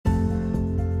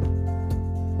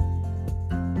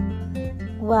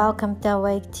Welcome to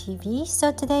Awake TV.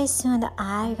 So today soon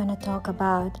I'm gonna talk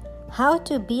about how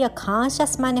to be a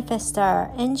conscious manifester.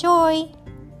 Enjoy!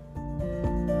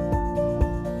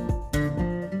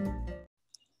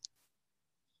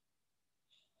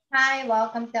 Hi,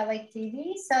 welcome to Awake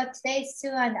TV. So today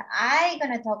soon I'm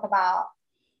gonna talk about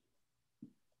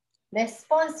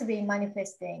responsibly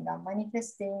manifesting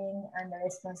and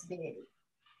responsibility.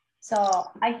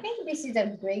 So I think this is a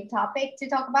great topic to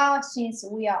talk about since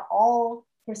we are all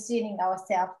proceeding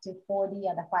ourselves to 4D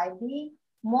and 5D.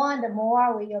 More and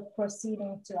more we are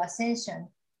proceeding to ascension.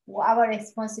 Our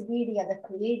responsibility as a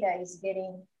creator is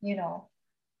getting,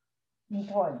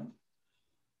 important.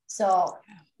 So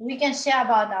we can share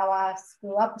about our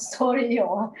screw up story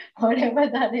or whatever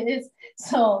that is.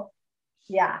 So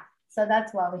yeah, so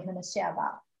that's what we're gonna share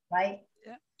about, right?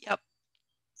 Yep.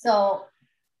 So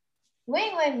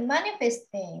when we manifest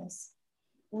things,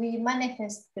 we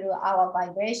manifest through our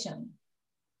vibration.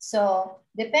 So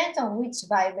depends on which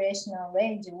vibrational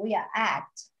range we are at,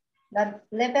 the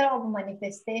level of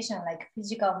manifestation, like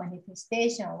physical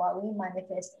manifestation, what we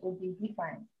manifest would be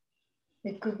different.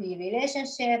 It could be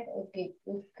relationship,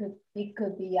 it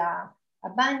could be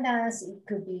abundance, it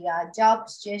could be a job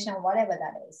situation, whatever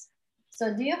that is.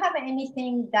 So do you have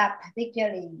anything that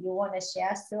particularly you want to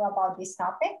share still about this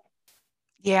topic?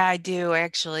 Yeah, I do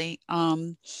actually.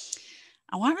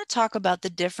 I want to talk about the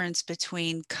difference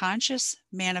between conscious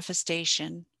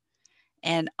manifestation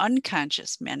and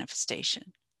unconscious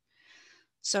manifestation.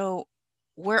 So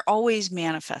we're always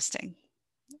manifesting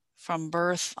from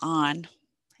birth on.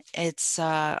 It's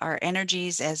our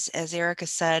energies, as Erica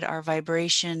said, our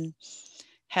vibration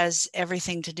has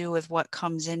everything to do with what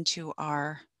comes into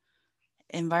our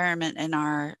environment and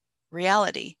our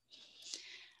reality.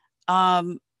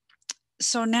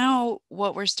 So now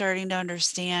what we're starting to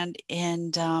understand,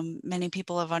 and many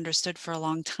people have understood for a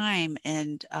long time,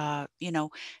 and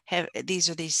these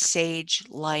are these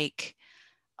sage-like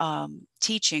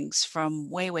teachings from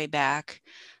way back,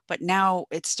 but now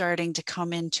it's starting to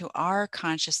come into our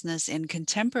consciousness in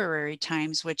contemporary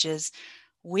times, which is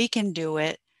we can do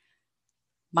it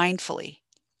mindfully,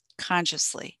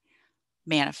 consciously,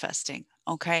 manifesting.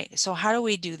 Okay, so how do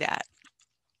we do that?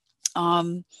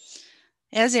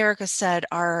 As Erica said,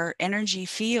 our energy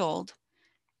field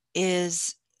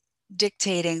is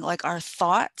dictating, like, our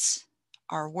thoughts,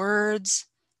 our words,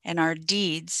 and our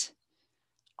deeds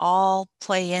all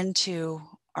play into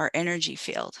our energy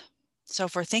field. So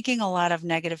if we're thinking a lot of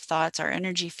negative thoughts, our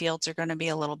energy fields are going to be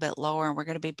a little bit lower, and we're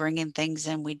going to be bringing things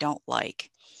in we don't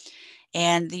like.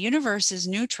 And the universe is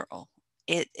neutral.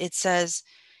 It says,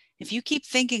 if you keep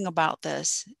thinking about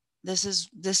this, this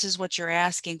is what you're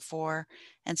asking for,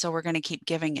 and so we're going to keep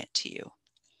giving it to you.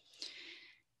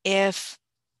 If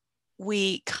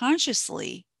we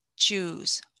consciously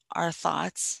choose our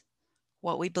thoughts,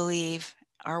 what we believe,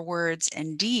 our words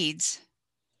and deeds,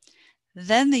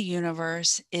 then the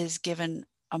universe is given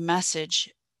a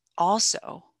message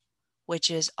also,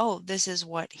 which is, oh, this is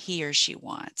what he or she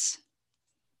wants.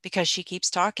 Because she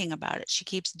keeps talking about it. She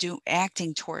keeps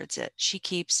acting towards it. She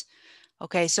keeps,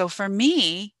 okay, so for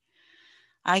me,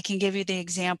 I can give you the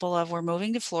example of, we're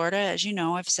moving to Florida. As you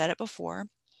know, I've said it before.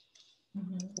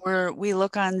 We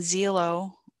look on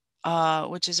Zillow,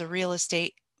 which is a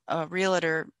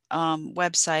realtor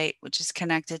website, which is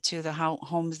connected to the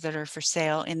homes that are for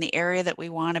sale in the area that we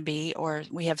want to be, or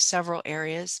we have several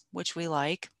areas which we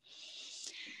like.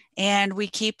 And we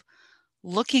keep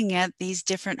looking at these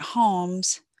different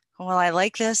homes. Well, I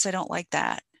like this, I don't like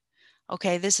that.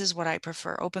 Okay, this is what I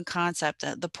prefer. Open concept.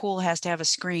 The pool has to have a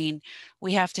screen.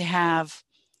 We have to have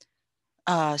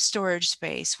storage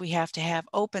space. We have to have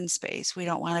open space. We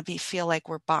don't want to feel like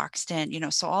we're boxed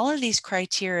in, so all of these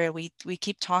criteria, we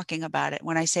keep talking about it.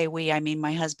 When I say we, I mean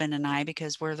my husband and I,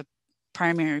 because we're the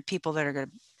primary people that are going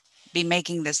to be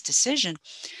making this decision.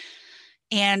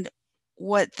 And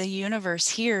what the universe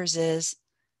hears is,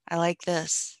 I like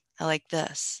this, I like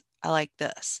this, I like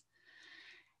this.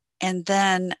 And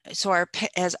then, so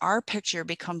as our picture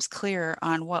becomes clear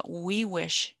on what we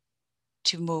wish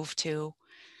to move to,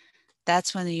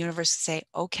 that's when the universe say,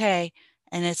 okay,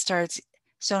 and it starts.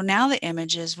 So now the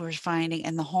images we're finding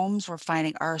and the homes we're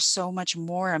finding are so much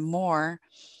more and more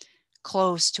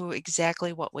close to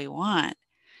exactly what we want,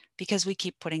 because we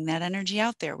keep putting that energy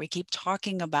out there. We keep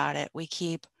talking about it. We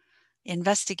keep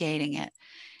investigating it.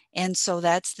 And so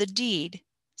that's the deed.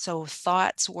 So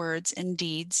thoughts, words, and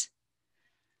deeds.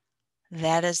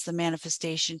 That is the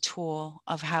manifestation tool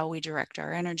of how we direct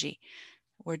our energy.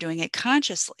 We're doing it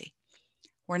consciously.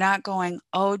 We're not going,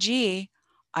 oh, gee,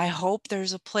 I hope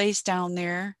there's a place down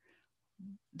there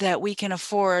that we can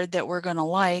afford, that we're going to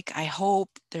like. I hope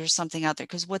there's something out there,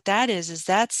 because what that is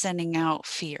that's sending out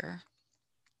fear.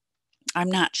 I'm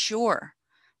not sure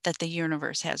that the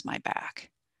universe has my back.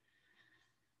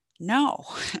 No,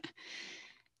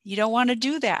 you don't want to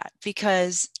do that,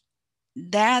 because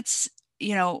that's,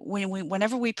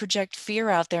 whenever we project fear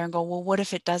out there and go, well, what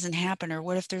if it doesn't happen? Or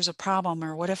what if there's a problem?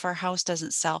 Or what if our house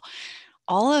doesn't sell?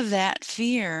 All of that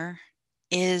fear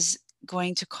is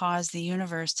going to cause the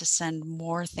universe to send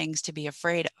more things to be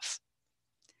afraid of.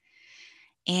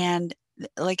 And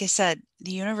like I said,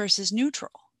 the universe is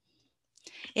neutral.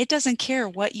 It doesn't care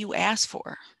what you ask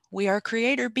for. We are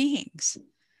creator beings.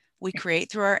 We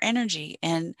create through our energy.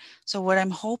 And so what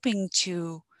I'm hoping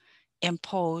to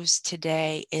impose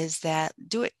today is that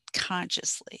do it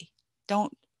consciously.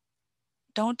 Don't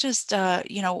just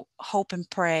hope and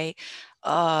pray.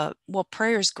 Well,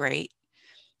 prayer is great.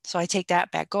 So I take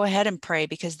that back. Go ahead and pray,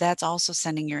 because that's also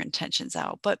sending your intentions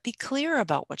out. But be clear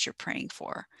about what you're praying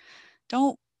for.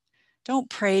 Don't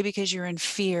pray because you're in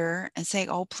fear and say,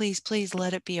 oh, please, please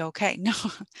let it be okay. No,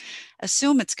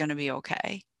 assume it's going to be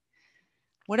okay.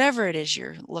 Whatever it is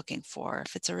you're looking for,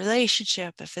 if it's a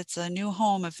relationship, if it's a new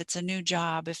home, if it's a new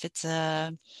job, if it's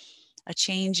a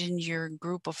change in your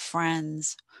group of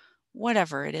friends,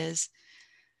 whatever it is,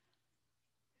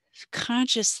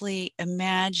 consciously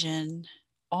imagine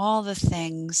all the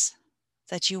things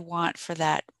that you want for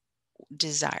that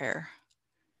desire.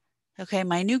 Okay,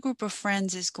 my new group of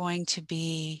friends is going to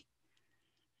be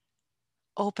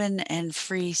open and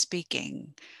free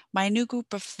speaking. My new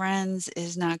group of friends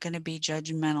is not going to be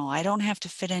judgmental. I don't have to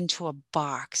fit into a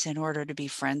box in order to be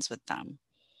friends with them.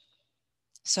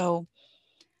 So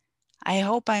I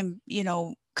hope I'm,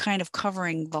 kind of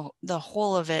covering the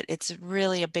whole of it. It's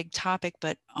really a big topic,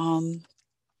 but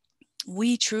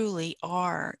we truly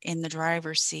are in the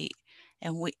driver's seat.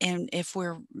 And if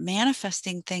we're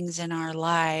manifesting things in our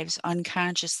lives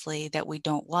unconsciously that we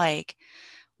don't like,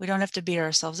 we don't have to beat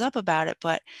ourselves up about it,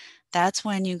 but that's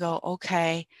when you go,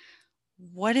 okay,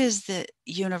 what is the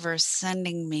universe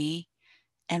sending me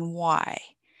and why?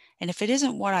 And if it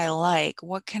isn't what I like,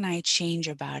 what can I change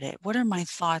about it? What are my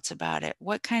thoughts about it?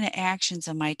 What kind of actions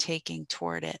am I taking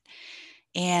toward it?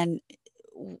 And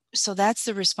so that's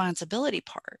the responsibility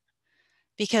part,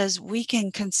 because we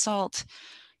can consult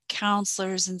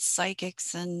counselors and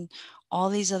psychics and all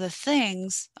these other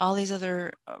things, all these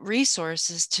other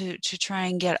resources to try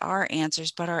and get our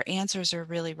answers, but our answers are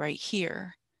really right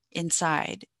here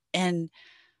inside. And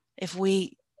if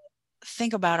we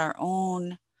think about our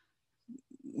own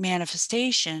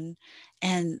manifestation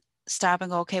and stop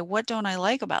and go, okay, what don't I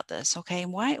like about this? Okay,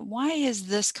 why is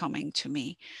this coming to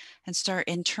me? And start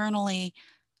internally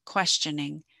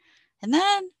questioning. And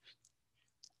then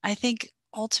I think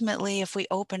ultimately, if we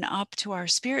open up to our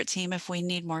spirit team, if we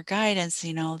need more guidance,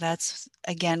 that's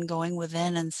again going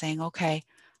within and saying, okay,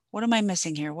 what am I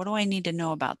missing here? What do I need to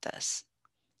know about this?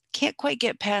 Can't quite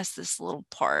get past this little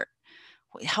part.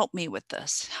 Help me with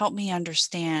this. Help me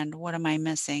understand, what am I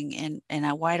missing,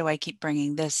 and why do I keep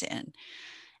bringing this in?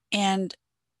 And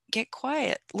get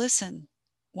quiet, listen.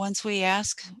 Once we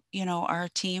ask, our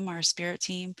team, our spirit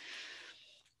team,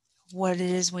 what it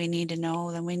is we need to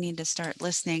know, then we need to start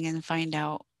listening and find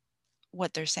out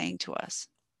what they're saying to us.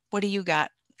 What do you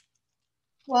got?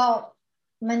 Well,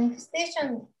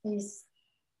 manifestation is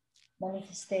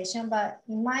manifestation, but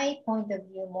in my point of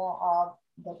view, more of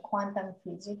the quantum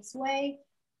physics way.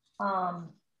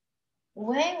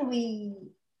 When we,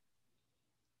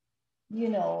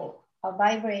 are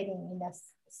vibrating in a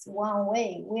one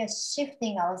way, we are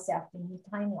shifting ourselves in the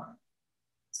timeline.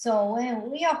 So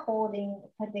when we are holding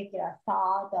a particular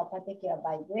thought or particular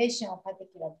vibration or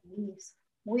particular beliefs,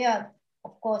 we are,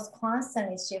 of course,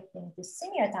 constantly shifting to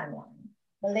similar timeline.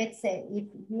 But let's say if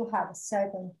you have a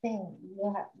certain thing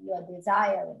you're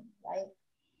desiring, right,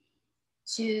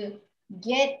 to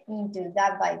get into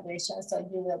that vibration, so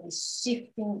you will be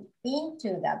shifting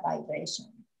into that vibration.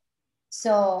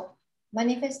 So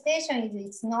manifestation is,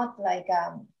 it's not like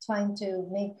trying to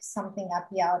make something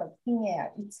appear out of thin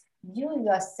air. It's you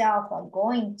yourself are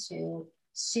going to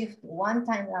shift one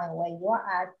timeline where you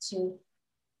are at to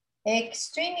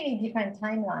extremely different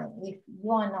timeline if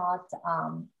you are not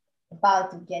about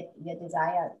to get your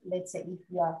desire. Let's say if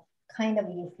you are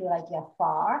you feel like you're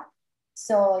far,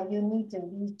 so you need to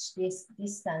reach this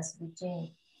distance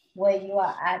between where you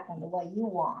are at and what you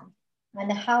want.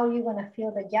 And how you're going to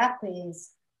fill the gap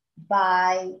is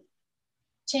by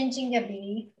changing your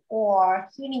belief or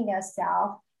healing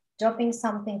yourself, dropping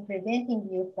something preventing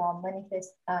you from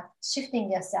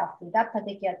shifting yourself to that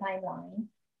particular timeline.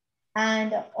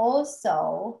 And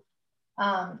also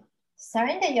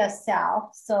surrender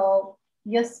yourself. So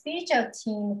your spiritual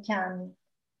team can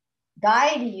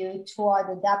guide you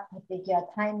toward that particular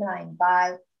timeline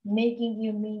by making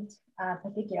you meet a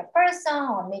particular person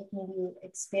or making you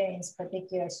experience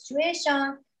particular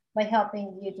situation, by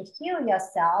helping you to heal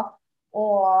yourself,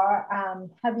 or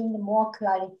having more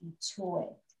clarity to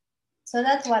it. So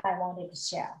that's what I wanted to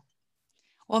share.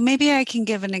 Well, maybe I can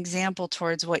give an example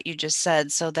towards what you just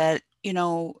said so that,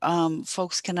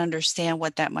 folks can understand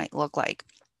what that might look like.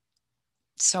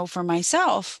 So for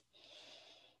myself,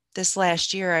 this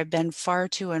last year, I've been far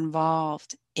too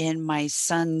involved in my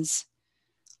son's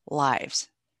lives,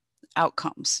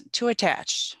 outcomes, too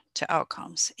attached to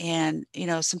outcomes. And,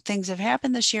 some things have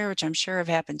happened this year, which I'm sure have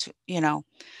happened to,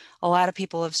 a lot of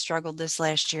people have struggled this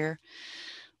last year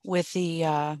with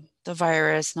the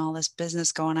virus and all this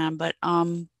business going on. But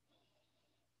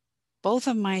both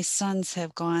of my sons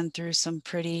have gone through some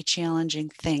pretty challenging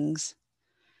things.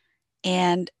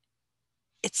 And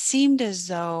it seemed as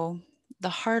though the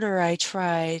harder I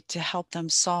tried to help them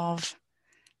solve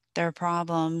their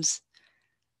problems,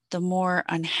 the more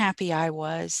unhappy I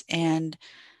was and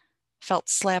felt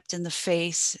slapped in the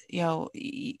face.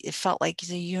 It felt like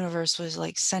the universe was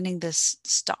like sending this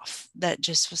stuff that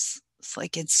just was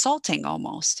like insulting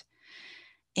almost.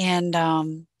 And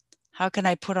how can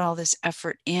I put all this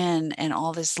effort in and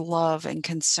all this love and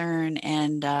concern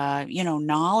and,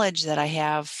 knowledge that I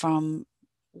have from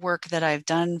work that I've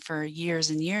done for years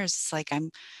and years? It's like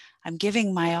I'm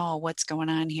giving my all. What's going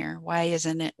on here? Why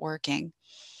isn't it working?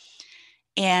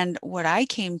 And what I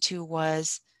came to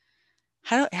was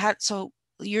so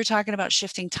you're talking about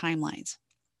shifting timelines.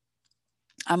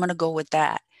 I'm going to go with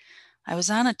that. I was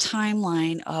on a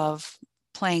timeline of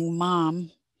playing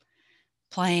mom,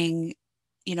 playing,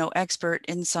 expert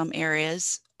in some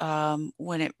areas.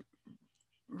 When it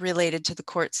related to the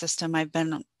court system,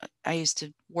 I used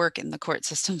to work in the court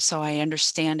system, so I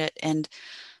understand it, and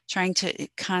trying to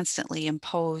constantly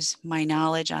impose my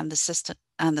knowledge on the system,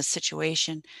 on the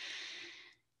situation.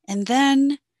 And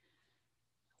then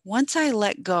once I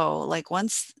let go, like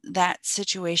once that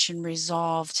situation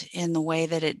resolved in the way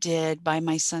that it did by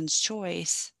my son's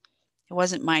choice, it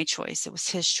wasn't my choice, it was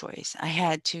his choice. I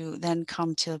had to then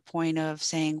come to the point of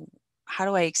saying, how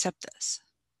do I accept this?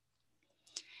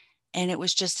 And it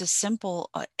was just as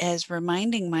simple as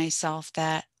reminding myself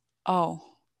that, oh,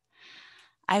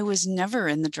 I was never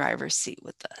in the driver's seat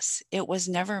with this. It was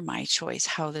never my choice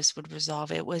how this would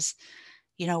resolve. It was,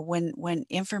 when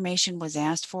information was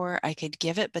asked for, I could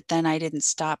give it, but then I didn't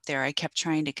stop there. I kept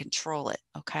trying to control it.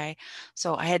 Okay.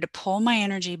 So I had to pull my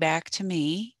energy back to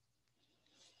me.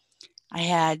 I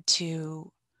had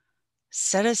to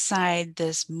set aside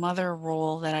this mother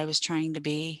role that I was trying to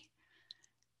be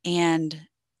and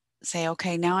say,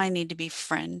 okay, now I need to be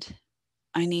friend.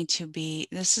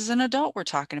 This is an adult we're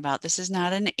talking about. This is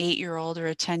not an 8-year-old or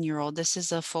a 10-year-old. This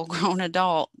is a full grown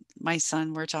adult, my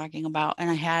son we're talking about. And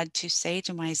I had to say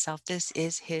to myself, this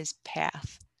is his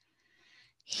path.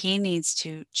 He needs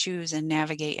to choose and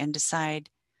navigate and decide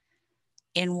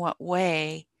in what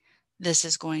way this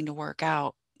is going to work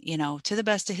out, to the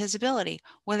best of his ability,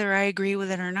 whether I agree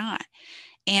with it or not.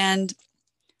 And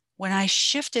when I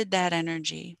shifted that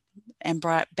energy and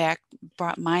brought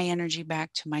my energy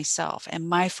back to myself and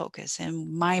my focus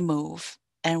and my move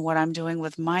and what I'm doing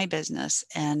with my business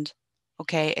and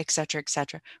et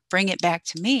cetera, bring it back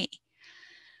to me.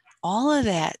 All of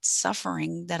that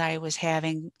suffering that I was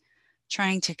having,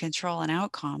 trying to control an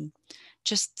outcome,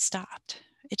 just stopped.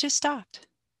 It just stopped.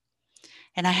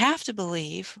 And I have to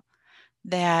believe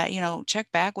that,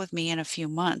 check back with me in a few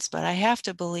months, but I have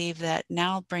to believe that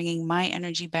now bringing my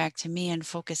energy back to me and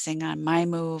focusing on my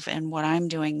move and what I'm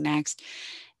doing next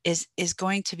is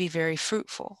going to be very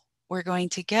fruitful. We're going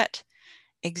to get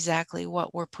exactly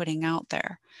what we're putting out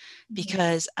there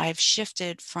because I've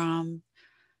shifted from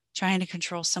trying to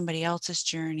control somebody else's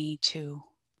journey to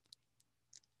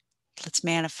let's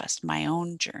manifest my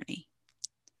own journey.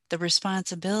 The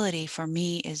responsibility for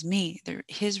me is me.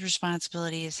 His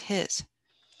responsibility is his.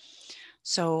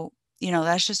 So,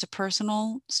 that's just a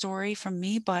personal story from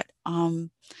me, but I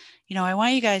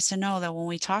want you guys to know that when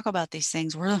we talk about these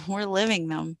things, we're living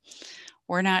them.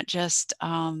 We're not just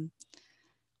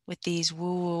with these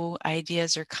woo-woo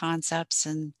ideas or concepts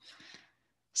and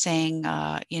saying,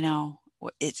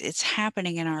 it's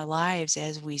happening in our lives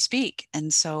as we speak.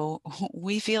 And so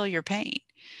we feel your pain.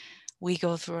 We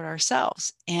go through it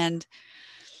ourselves. And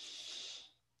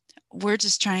we're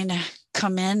just trying to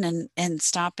come in and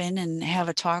stop in and have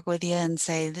a talk with you and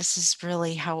say, this is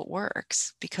really how it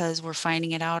works because we're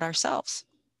finding it out ourselves.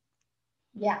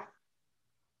 Yeah.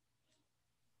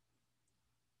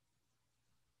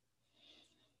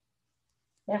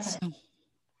 Definitely.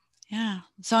 So, Yeah.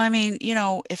 So, I mean, you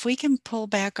know, if we can pull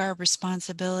back our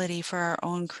responsibility for our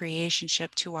own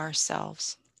creationship to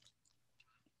ourselves,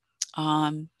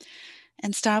 um,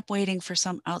 and stop waiting for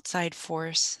some outside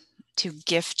force to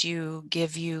gift you,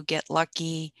 give you, get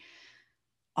lucky,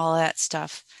 all that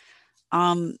stuff.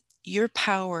 Your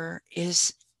power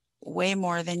is way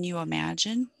more than you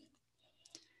imagine.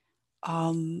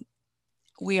 Um,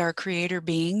 we are creator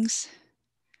beings.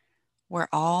 We're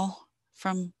all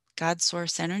from God's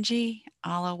source energy,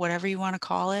 Allah, whatever you want to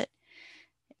call it,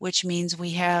 which means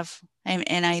we have,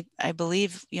 and I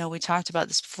believe, you know, we talked about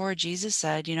this before. Jesus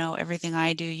said, you know, everything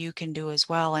I do, you can do as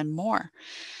well and more.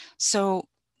 So,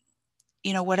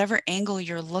 you know, whatever angle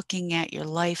you're looking at your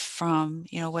life from,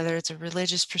 you know, whether it's a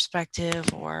religious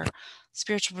perspective or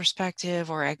spiritual perspective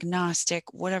or agnostic,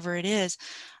 whatever it is,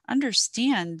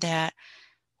 understand that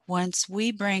once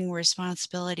we bring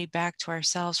responsibility back to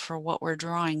ourselves for what we're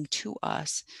drawing to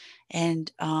us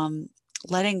and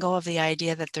letting go of the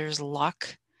idea that there's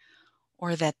luck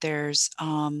or that there's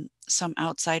some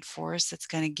outside force that's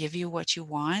going to give you what you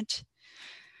want,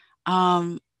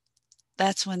 um,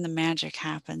 that's when the magic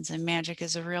happens. And magic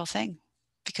is a real thing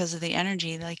because of the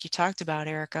energy, like you talked about,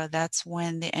 Erica. That's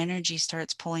when the energy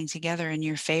starts pulling together in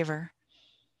your favor.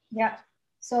 Yeah.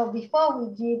 So before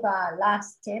we give our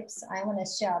last tips, I want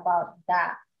to share about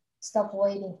that. Stop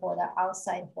waiting for the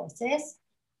outside forces.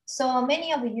 So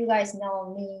many of you guys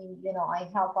know me, you know, I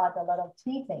help out a lot of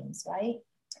key things, right?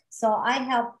 So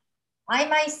I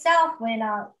myself went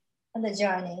out on the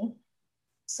journey.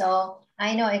 So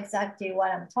I know exactly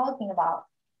what I'm talking about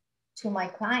to my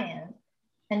client.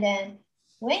 And then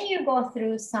when you go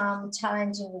through some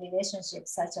challenging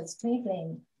relationships, such as twin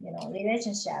flame, you know,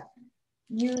 relationship,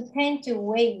 you tend to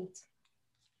wait,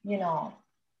 you know,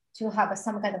 to have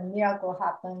some kind of miracle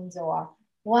happens, or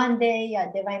one day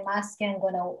a divine masculine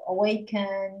gonna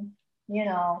awaken, you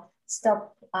know,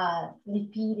 stop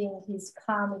repeating his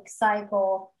karmic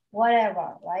cycle,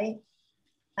 whatever, right?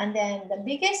 And then the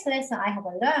biggest lesson I have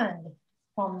learned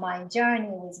from my journey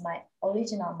with my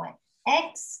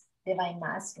ex divine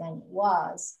masculine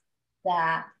was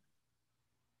that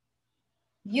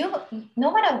you,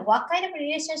 no matter what kind of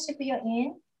relationship you're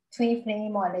in, twin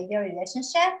flame or regular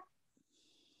relationship,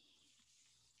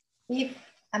 if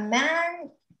a man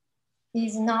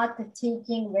is not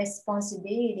taking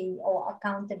responsibility or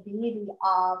accountability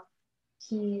of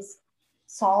his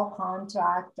soul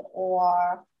contract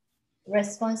or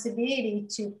responsibility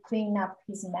to clean up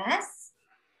his mess,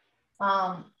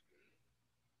 no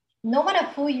matter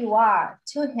who you are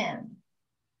to him,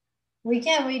 we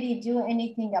can't really do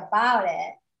anything about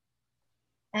it.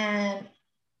 And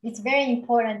it's very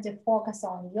important to focus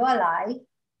on your life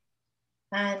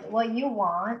and what you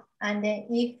want. And then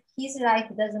if his life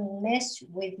doesn't mesh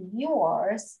with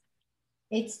yours,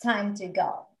 it's time to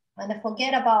go. And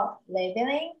forget about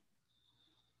labeling,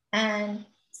 and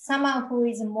someone who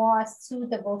is more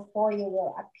suitable for you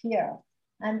will appear.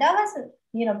 And that was,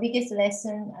 you know, biggest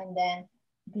lesson. And then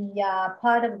the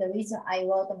part of the reason I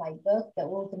wrote my book, The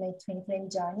Ultimate Twin Flame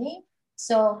Journey.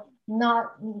 So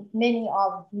not many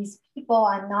of these people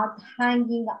are not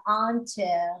hanging on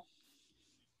to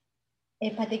a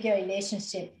particular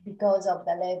relationship because of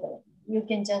the label. You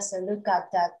can just look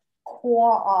at the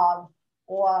core of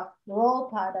or raw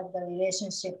part of the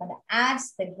relationship and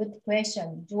ask the good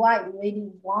question. Do I really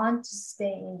want to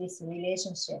stay in this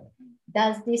relationship?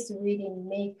 Does this really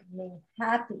make me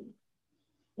happy?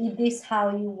 Is this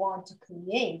how you want to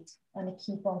create and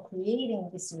keep on creating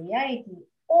this reality?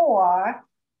 Or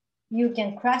you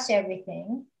can crush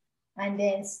everything and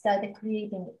then start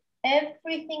creating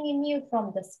everything in you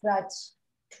from the scratch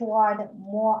toward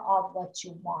more of what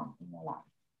you want in your life.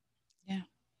 Yeah.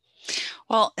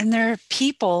 Well, and there are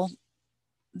people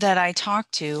that I talk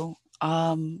to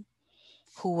who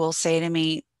will say to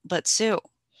me, but Sue,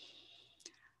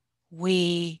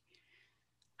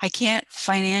 I can't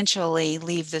financially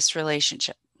leave this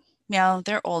relationship. You know,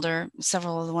 they're older.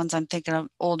 Several of the ones I'm thinking of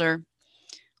older.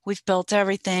 We've built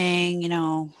everything, you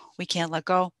know, we can't let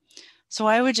go. So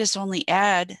I would just only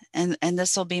add, and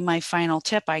this will be my final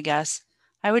tip, I guess.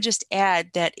 I would just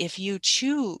add that if you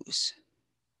choose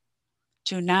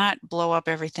to not blow up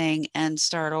everything and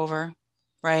start over,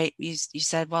 right? You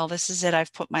said, well, this is it.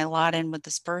 I've put my lot in with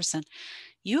this person.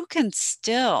 You can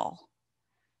still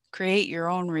create your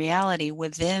own reality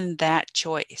within that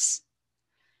choice.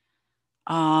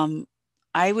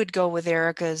 I would go with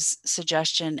Erica's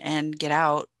suggestion and get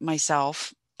out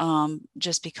myself,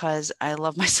 just because I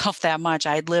love myself that much.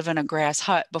 I'd live in a grass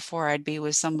hut before I'd be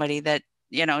with somebody that,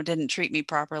 you know, didn't treat me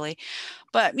properly.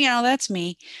 But, you know, that's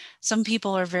me. Some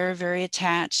people are very, very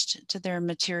attached to their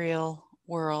material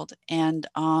world and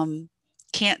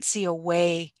can't see a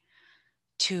way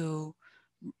to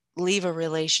leave a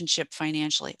relationship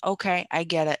financially. Okay, I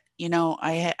get it.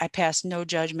 I pass no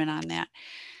judgment on that.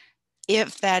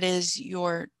 If that is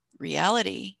your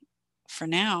reality for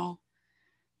now,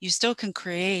 you still can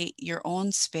create your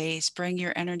own space, bring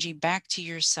your energy back to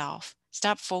yourself.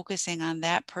 Stop focusing on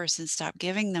that person, stop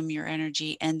giving them your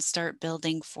energy, and start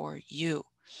building for you.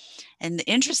 And the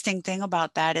interesting thing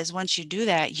about that is once you do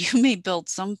that, you may build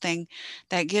something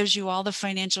that gives you all the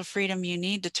financial freedom you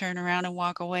need to turn around and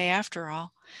walk away after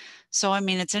all. So, I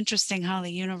mean, it's interesting how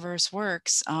the universe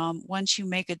works. Once you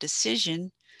make a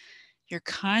decision, you're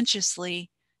consciously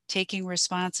taking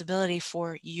responsibility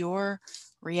for your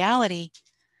reality.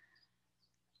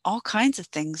 All kinds of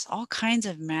things, all kinds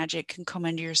of magic can come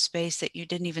into your space that you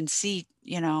didn't even see,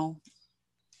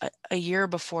 a year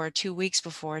before, 2 weeks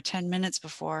before, 10 minutes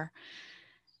before.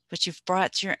 But you've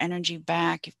brought your energy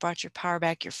back, you've brought your power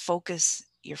back, your focus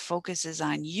is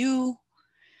on you.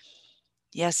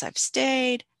 Yes, I've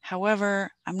stayed.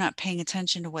 However, I'm not paying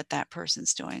attention to what that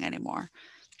person's doing anymore.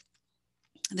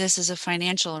 This is a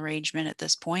financial arrangement at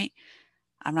this point.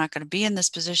 I'm not going to be in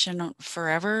this position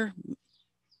forever.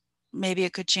 Maybe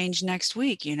it could change next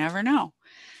week. You never know.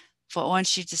 But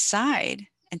once you decide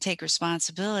and take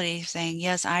responsibility, saying,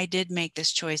 yes, I did make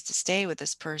this choice to stay with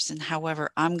this person.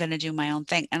 However, I'm going to do my own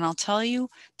thing. And I'll tell you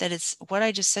that it's what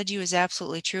I just said to you is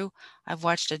absolutely true. I've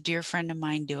watched a dear friend of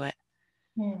mine do it.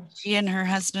 She and her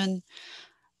husband,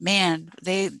 man,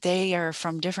 they are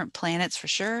from different planets for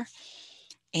sure.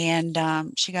 And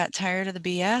she got tired of the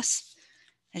BS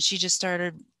and she just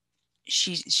started,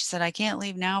 she said, I can't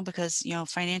leave now because,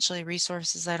 financially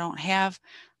resources I don't have,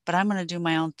 but I'm going to do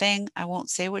my own thing. I won't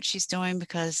say what she's doing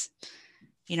because,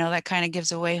 that kind of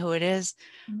gives away who it is,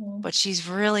 but she's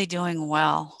really doing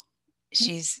well.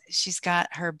 She's got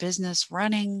her business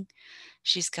running.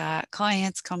 She's got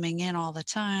clients coming in all the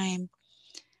time.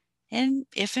 And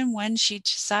if and when she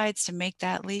decides to make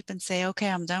that leap and say, okay,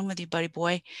 I'm done with you, buddy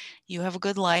boy, you have a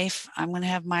good life, I'm going to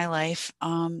have my life,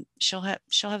 she'll have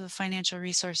the financial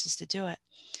resources to do it.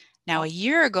 Now, a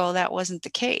year ago, that wasn't the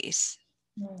case.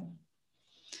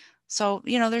 So,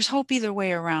 there's hope either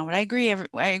way around. But I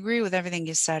agree with everything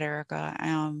you said, Erica.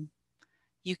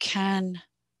 You can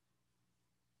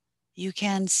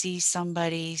see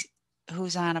somebody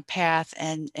who's on a path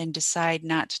and decide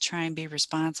not to try and be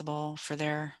responsible for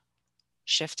their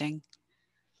shifting.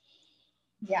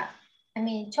 Yeah, I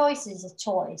mean, choice is a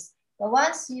choice. But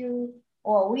once you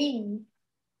or we,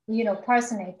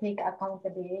 personally take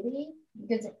accountability,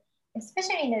 because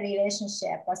especially in a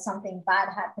relationship or something bad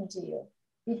happened to you,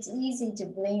 it's easy to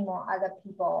blame on other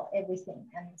people everything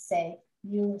and say,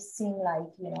 you seem like,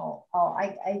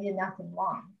 I did nothing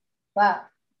wrong. But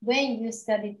when you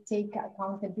start to take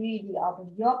accountability of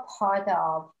your part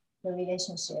of the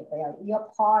relationship, you're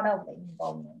part of the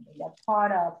involvement, you're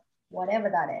part of whatever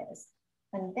that is,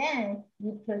 and then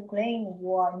you proclaim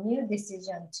your new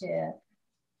decision to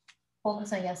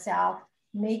focus on yourself,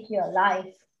 make your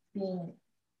life being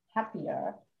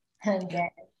happier, and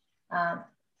then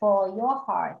for your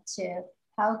heart to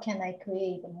how can I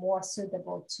create more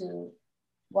suitable to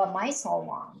what my soul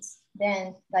wants.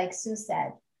 Then, like Sue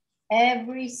said,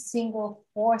 every single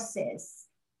forces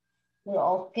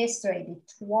will orchestrate it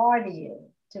toward you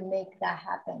to make that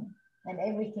happen. And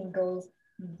everything goes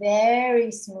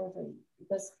very smoothly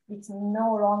because it's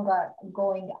no longer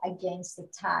going against the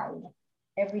tide.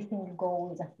 Everything goes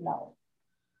with the flow.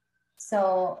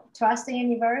 So trust the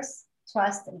universe,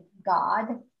 trust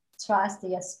God, trust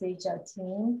your spiritual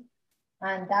team.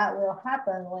 And that will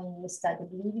happen when you start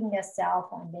believing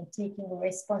yourself and then taking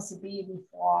responsibility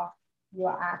for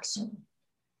your action.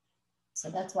 So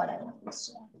that's what I want to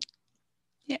share.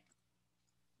 Yeah.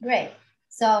 Great.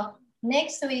 So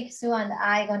next week, Sue and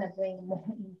I are going to bring more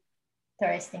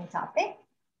interesting topic.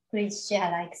 Please share,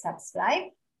 like,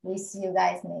 subscribe. We'll see you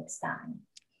guys next time.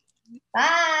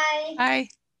 Bye. Bye.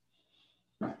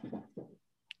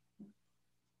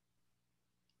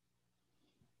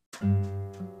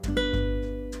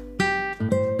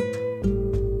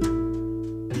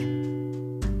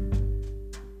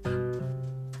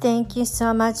 Thank you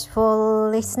so much for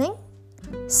listening.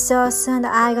 So soon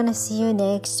I'm gonna see you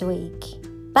next week.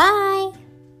 Bye.